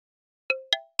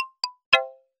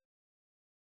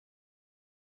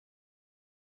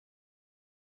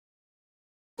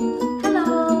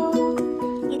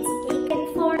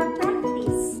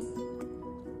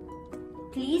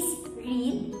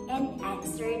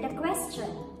answer the question.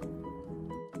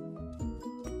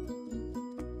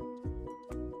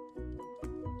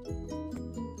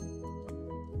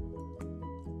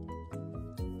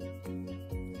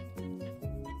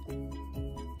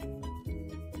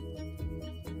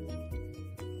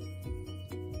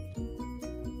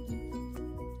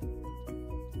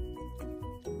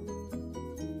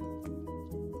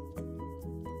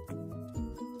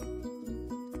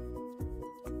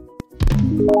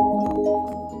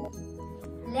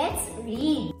 Let's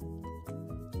read.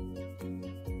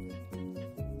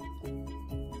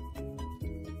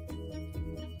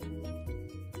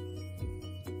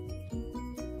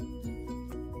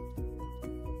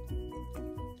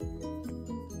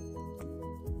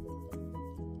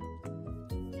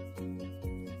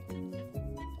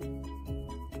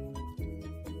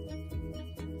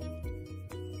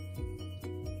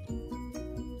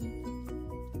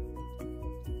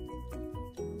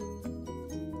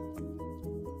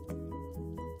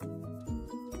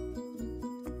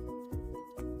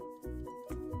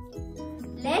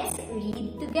 Let's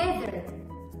read together.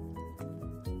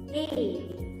 A.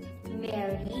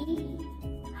 Mary,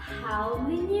 how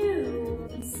many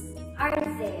rooms are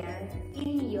there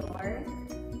in your?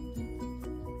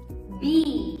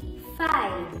 B.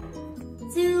 5.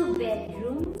 2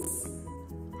 bedrooms,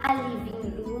 a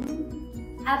living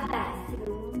room, a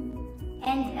bathroom,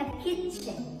 and a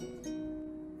kitchen.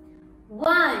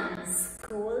 1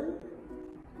 school,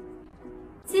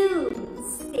 2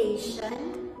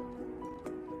 station,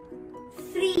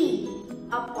 3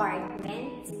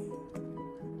 apartment,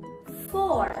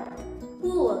 4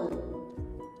 pool.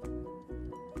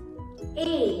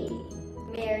 A.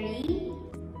 Mary,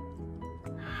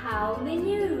 how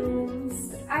many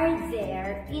rooms are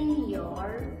there in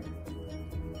your?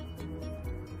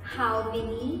 How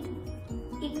many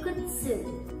ikutsu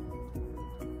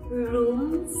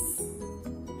rooms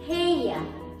heya?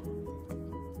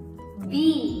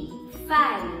 B.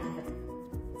 5.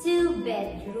 2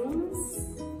 bedrooms,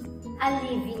 a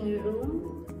living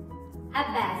room, a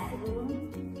bathroom,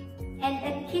 and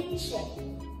a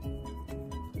kitchen.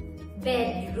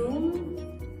 Bedroom,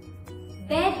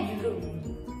 bedroom.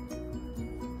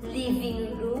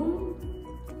 Living room,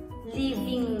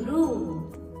 living room.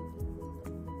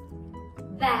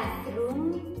 Bathroom,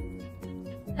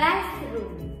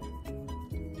 bathroom.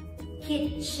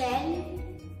 Kitchen,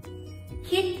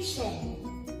 kitchen.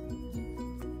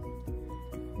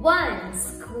 1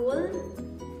 school,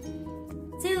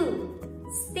 2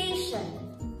 station,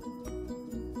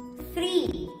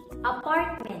 3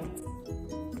 apartment,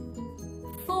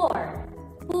 4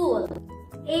 pool.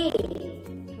 A.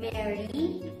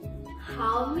 Mary,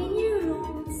 how many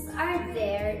rooms are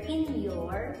there in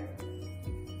your?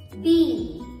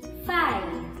 B. 5.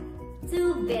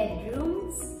 2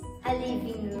 bedrooms, a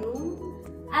living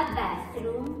room, a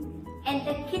bathroom, and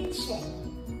a kitchen.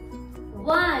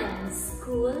 1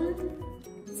 school,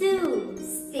 2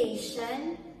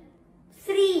 station,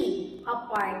 3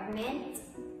 apartment,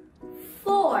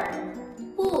 4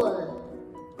 pool.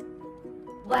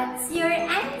 What's your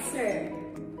answer?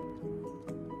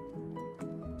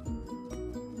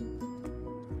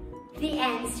 The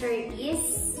answer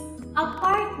is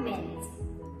apartment.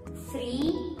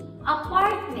 3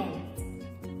 apartment.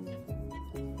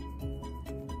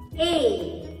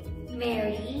 A.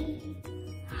 Mary,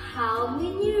 how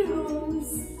many rooms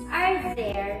are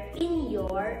there in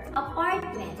your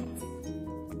apartment?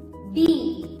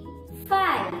 B.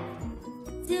 5.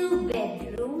 2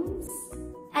 bedrooms,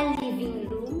 a living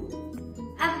room,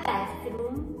 a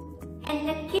bathroom, and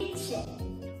a kitchen.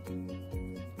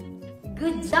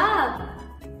 Good job!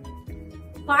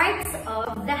 Parts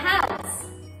of the house.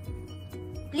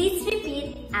 Please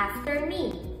repeat after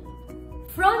me.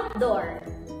 Front door.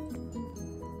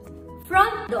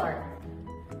 Front door.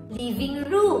 Living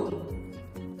room.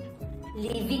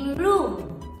 Living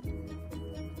room.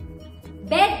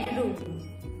 Bedroom.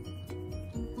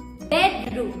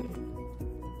 Bedroom.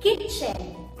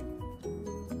 Kitchen.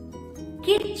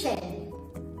 Kitchen.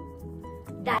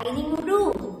 Dining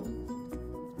room.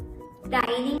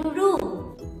 Dining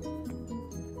room.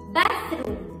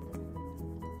 Bathroom.